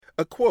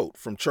A quote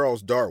from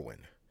Charles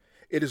Darwin: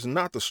 "It is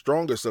not the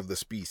strongest of the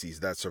species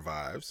that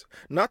survives,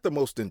 not the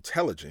most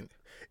intelligent.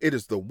 It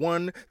is the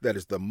one that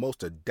is the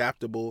most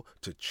adaptable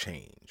to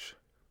change."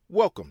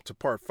 Welcome to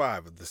part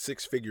 5 of the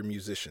Six-Figure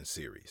Musician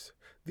series,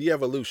 The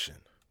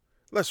Evolution.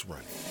 Let's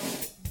run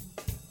it.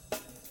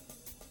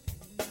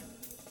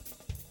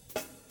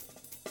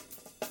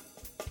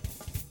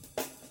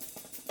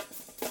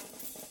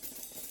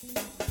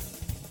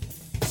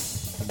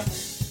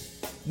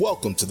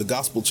 Welcome to the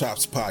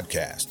GospelChops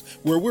Podcast,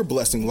 where we're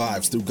blessing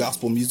lives through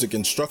gospel music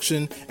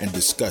instruction and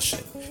discussion.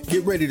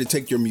 Get ready to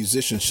take your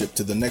musicianship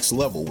to the next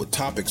level with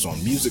topics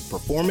on music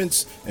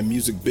performance and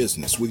music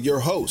business with your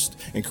host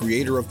and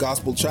creator of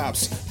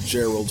GospelChops,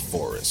 Gerald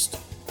Forrest.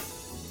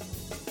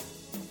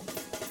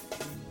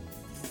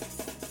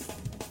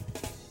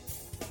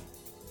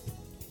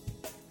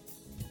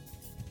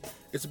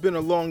 It's been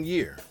a long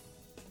year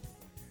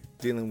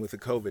dealing with the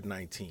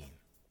COVID-19.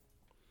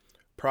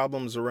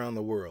 Problems around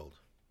the world.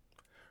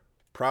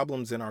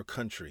 Problems in our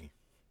country.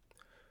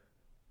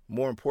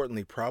 More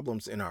importantly,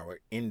 problems in our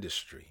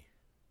industry.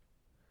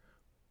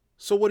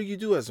 So what do you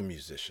do as a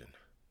musician?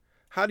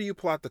 How do you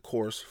plot the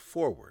course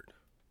forward?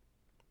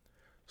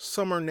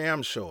 Summer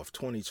NAMM Show of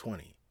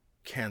 2020,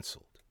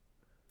 canceled.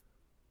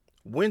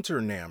 Winter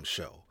NAMM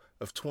Show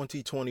of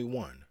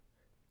 2021,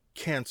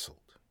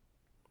 canceled.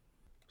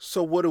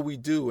 So what do we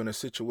do in a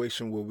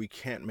situation where we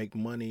can't make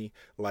money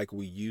like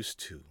we used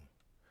to?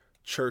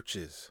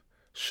 Churches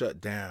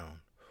shut down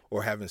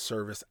or having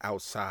service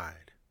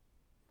outside.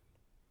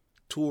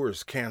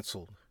 Tours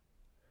canceled.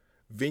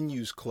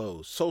 Venues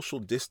closed. Social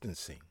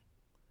distancing.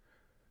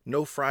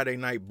 No Friday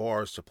night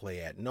bars to play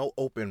at. No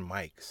open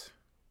mics.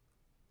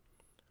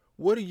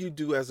 What do you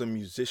do as a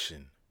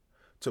musician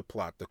to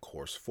plot the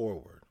course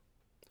forward?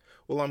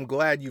 Well, I'm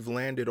glad you've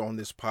landed on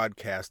this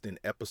podcast in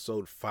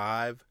episode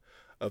 5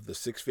 of the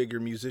Six-Figure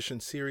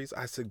Musician series.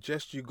 I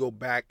suggest you go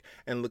back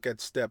and look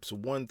at steps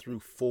 1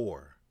 through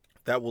 4.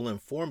 That will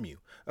inform you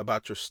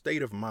about your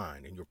state of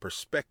mind and your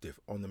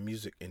perspective on the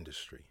music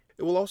industry.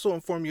 It will also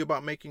inform you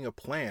about making a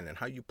plan and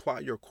how you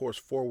plot your course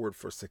forward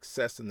for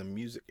success in the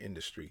music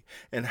industry,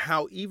 and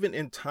how even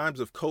in times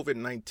of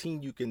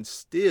COVID-19, you can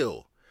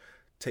still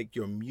take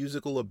your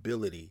musical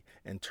ability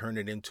and turn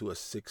it into a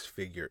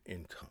six-figure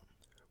income.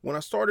 When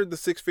I started the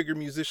Six-Figure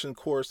Musician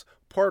course,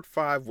 part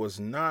 5 was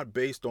not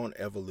based on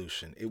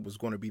evolution. It was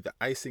going to be the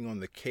icing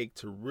on the cake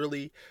to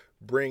really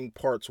bring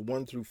parts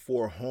 1 through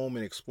 4 home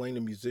and explain to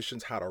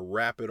musicians how to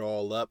wrap it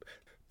all up,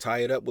 tie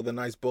it up with a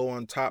nice bow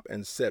on top,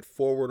 and set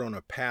forward on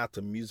a path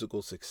to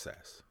musical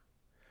success.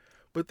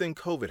 But then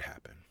COVID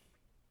happened.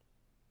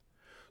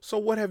 So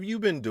what have you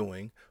been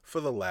doing for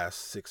the last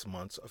 6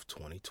 months of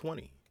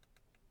 2020?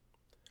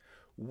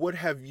 What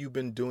have you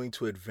been doing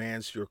to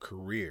advance your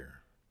career?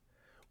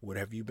 What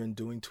have you been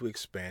doing to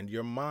expand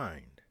your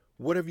mind?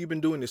 What have you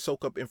been doing to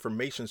soak up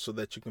information so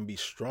that you can be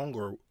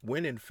stronger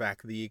when, in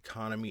fact, the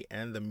economy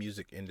and the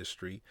music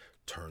industry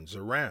turns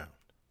around?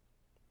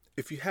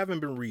 If you haven't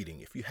been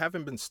reading, if you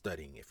haven't been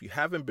studying, if you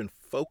haven't been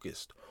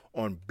focused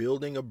on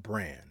building a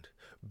brand,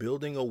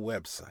 building a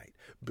website,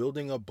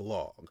 building a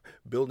blog,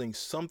 building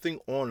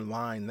something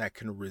online that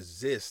can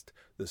resist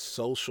the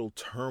social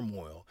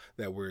turmoil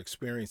that we're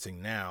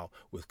experiencing now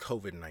with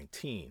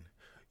COVID-19,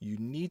 you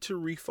need to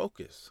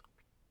refocus.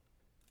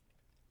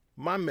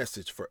 My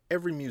message for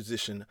every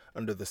musician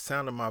under the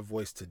sound of my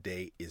voice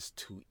today is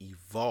to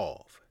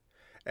evolve.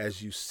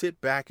 As you sit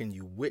back and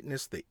you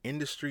witness the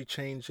industry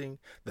changing,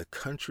 the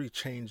country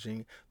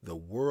changing, the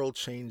world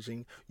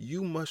changing,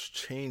 you must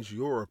change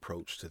your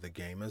approach to the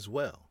game as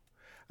well.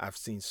 I've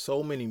seen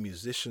so many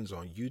musicians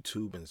on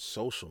YouTube and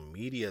social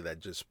media that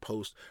just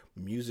post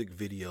music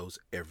videos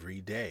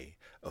every day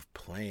of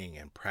playing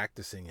and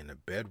practicing in the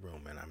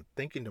bedroom, and I'm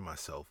thinking to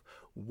myself,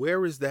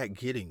 where is that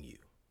getting you?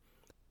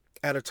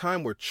 At a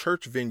time where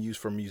church venues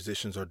for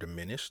musicians are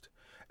diminished,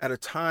 at a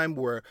time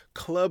where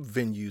club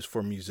venues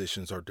for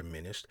musicians are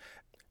diminished,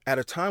 at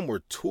a time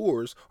where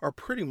tours are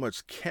pretty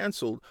much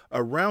canceled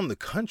around the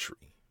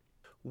country,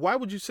 why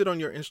would you sit on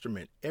your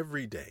instrument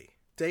every day,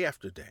 day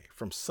after day,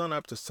 from sun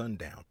up to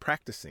sundown,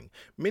 practicing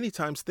many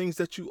times things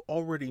that you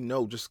already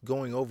know, just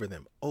going over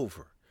them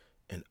over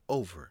and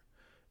over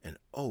and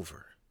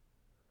over?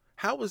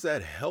 How is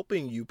that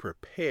helping you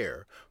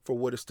prepare for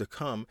what is to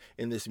come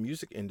in this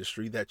music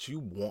industry that you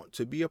want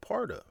to be a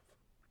part of?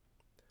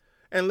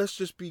 And let's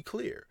just be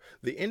clear,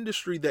 the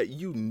industry that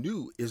you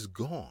knew is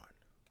gone.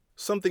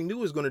 Something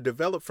new is going to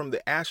develop from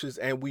the ashes,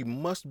 and we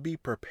must be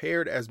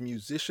prepared as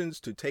musicians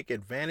to take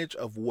advantage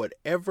of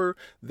whatever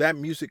that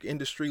music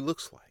industry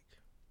looks like.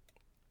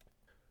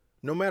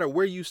 No matter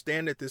where you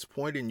stand at this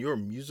point in your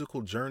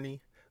musical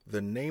journey,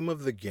 the name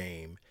of the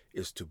game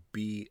is to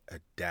be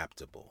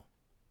adaptable.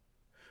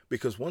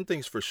 Because one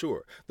thing's for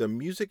sure, the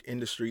music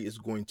industry is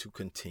going to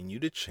continue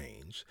to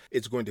change,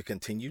 it's going to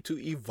continue to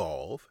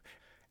evolve,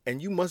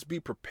 and you must be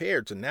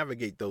prepared to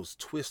navigate those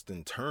twists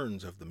and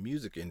turns of the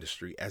music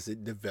industry as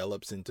it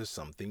develops into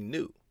something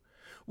new.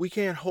 We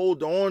can't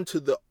hold on to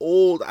the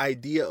old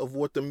idea of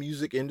what the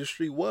music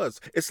industry was.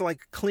 It's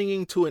like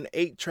clinging to an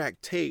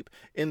 8-track tape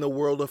in the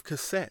world of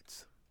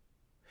cassettes.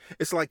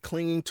 It's like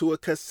clinging to a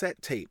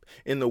cassette tape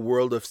in the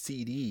world of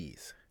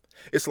CDs.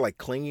 It's like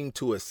clinging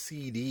to a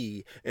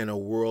CD in a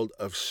world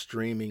of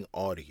streaming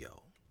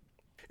audio.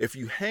 If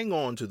you hang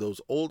on to those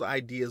old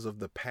ideas of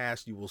the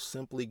past, you will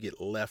simply get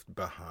left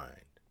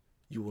behind.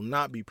 You will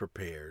not be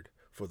prepared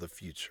for the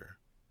future.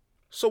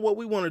 So what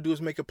we want to do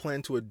is make a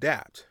plan to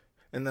adapt.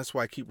 And that's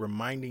why I keep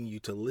reminding you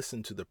to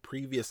listen to the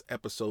previous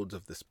episodes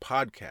of this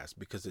podcast,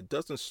 because it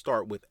doesn't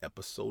start with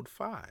episode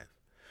 5.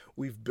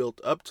 We've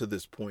built up to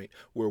this point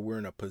where we're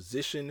in a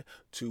position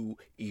to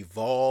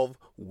evolve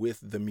with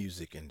the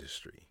music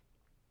industry.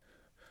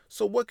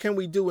 So what can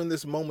we do in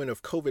this moment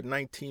of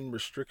COVID-19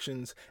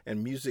 restrictions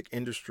and music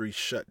industry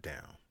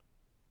shutdown?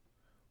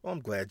 Well,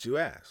 I'm glad you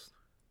asked.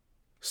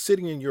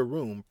 Sitting in your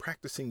room,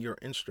 practicing your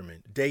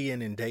instrument day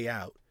in and day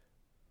out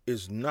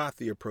is not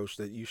the approach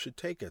that you should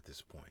take at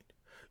this point.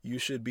 You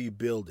should be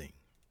building.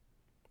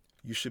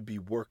 You should be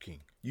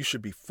working. You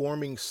should be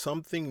forming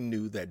something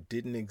new that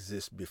didn't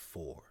exist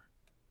before,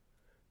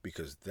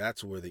 because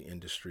that's where the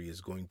industry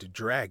is going to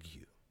drag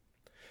you.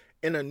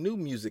 In a new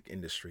music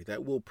industry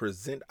that will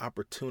present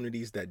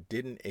opportunities that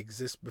didn't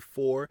exist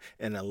before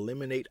and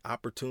eliminate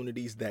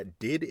opportunities that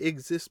did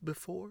exist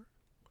before,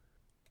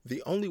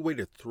 the only way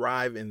to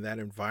thrive in that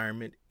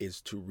environment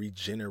is to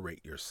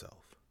regenerate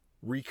yourself,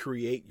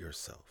 recreate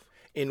yourself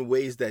in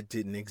ways that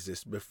didn't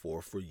exist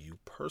before for you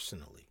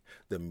personally.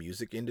 The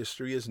music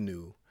industry is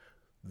new,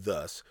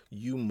 thus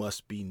you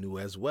must be new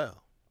as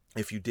well.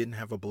 If you didn't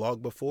have a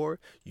blog before,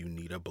 you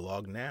need a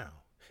blog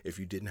now. If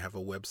you didn't have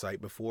a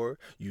website before,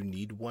 you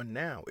need one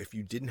now. If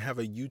you didn't have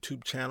a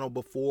YouTube channel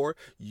before,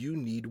 you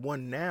need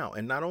one now.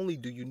 And not only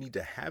do you need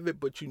to have it,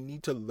 but you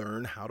need to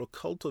learn how to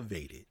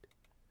cultivate it.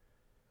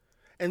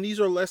 And these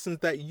are lessons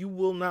that you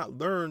will not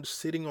learn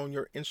sitting on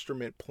your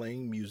instrument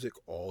playing music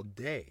all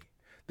day.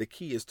 The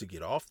key is to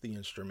get off the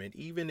instrument,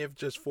 even if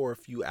just for a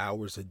few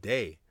hours a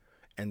day,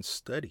 and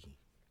study.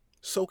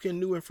 Soak in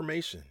new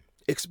information.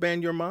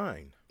 Expand your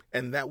mind.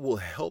 And that will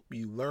help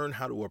you learn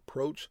how to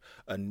approach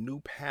a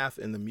new path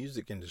in the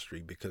music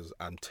industry, because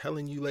I'm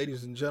telling you,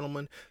 ladies and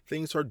gentlemen,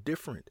 things are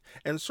different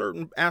and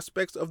certain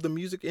aspects of the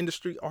music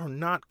industry are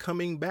not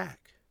coming back.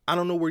 I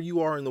don't know where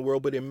you are in the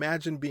world, but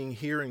imagine being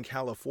here in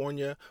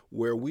California,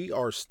 where we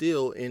are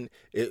still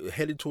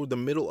headed toward the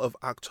middle of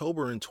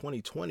October in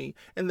 2020,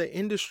 and the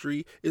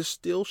industry is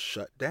still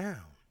shut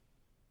down.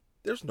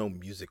 There's no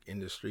music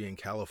industry in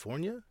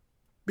California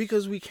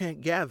because we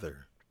can't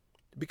gather,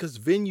 because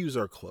venues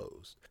are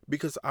closed,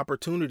 because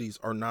opportunities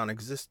are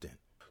non-existent.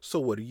 So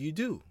what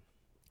do?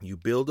 You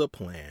build a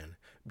plan,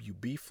 you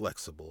be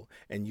flexible,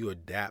 and you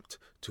adapt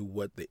to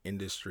what the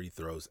industry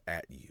throws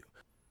at you.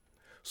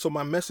 So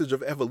my message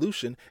of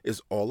evolution is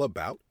all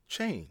about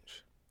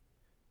change,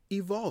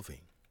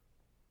 evolving.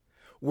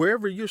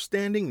 Wherever you're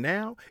standing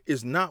now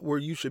is not where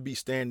you should be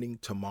standing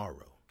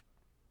tomorrow.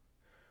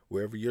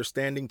 Wherever you're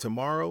standing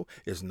tomorrow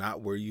is not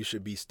where you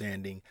should be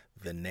standing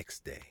the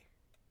next day.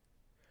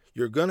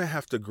 You're going to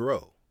have to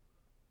grow.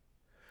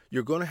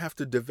 You're going to have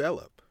to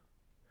develop.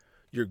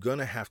 You're going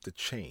to have to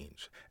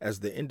change as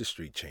the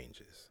industry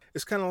changes.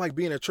 It's kind of like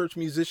being a church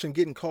musician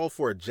getting called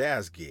for a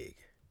jazz gig.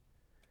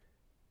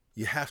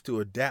 You have to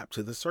adapt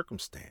to the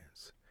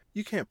circumstance.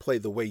 You can't play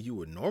the way you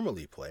would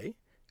normally play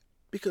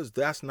because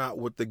that's not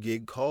what the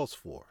gig calls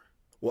for.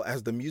 Well,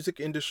 as the music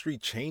industry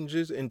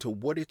changes into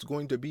what it's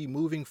going to be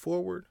moving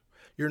forward,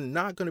 you're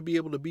not going to be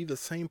able to be the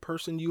same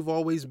person you've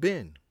always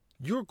been.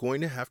 You're going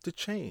to have to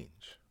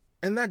change.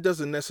 And that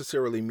doesn't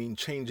necessarily mean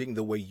changing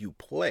the way you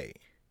play,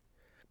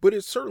 but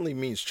it certainly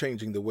means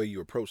changing the way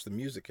you approach the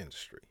music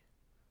industry.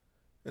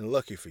 And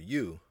lucky for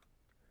you,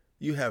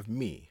 you have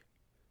me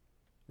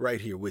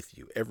right here with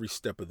you every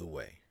step of the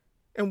way.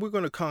 And we're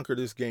going to conquer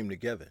this game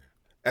together.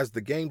 As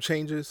the game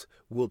changes,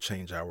 we'll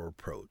change our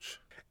approach.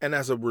 And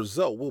as a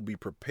result, we'll be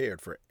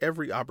prepared for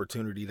every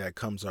opportunity that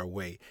comes our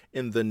way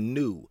in the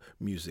new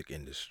music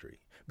industry,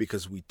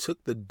 because we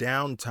took the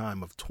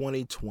downtime of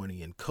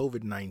 2020 and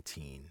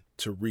COVID-19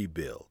 to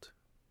rebuild,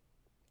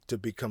 to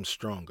become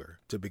stronger,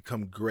 to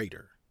become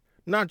greater,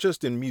 not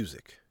just in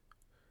music,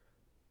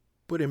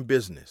 but in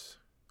business,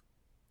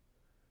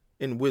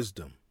 in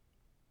wisdom,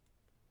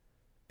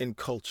 in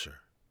culture,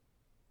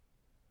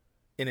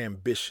 in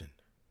ambition,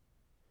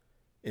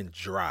 in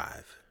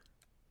drive.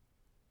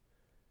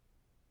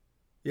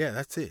 Yeah,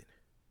 that's it.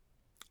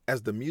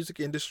 As the music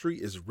industry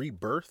is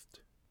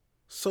rebirthed,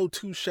 so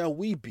too shall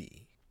we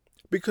be,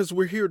 because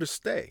we're here to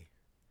stay,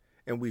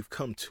 and we've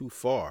come too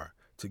far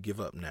to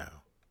give up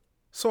now.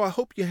 So I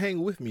hope you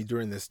hang with me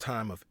during this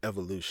time of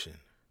evolution,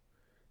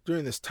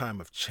 during this time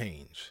of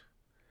change,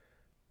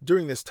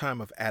 during this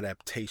time of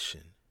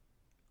adaptation.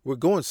 We're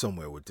going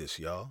somewhere with this,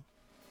 y'all.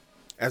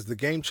 As the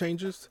game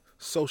changes,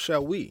 so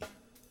shall we,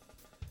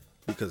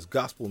 because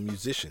gospel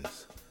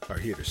musicians are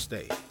here to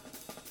stay.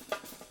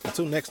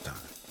 Until next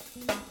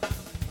time,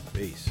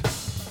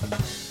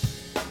 peace.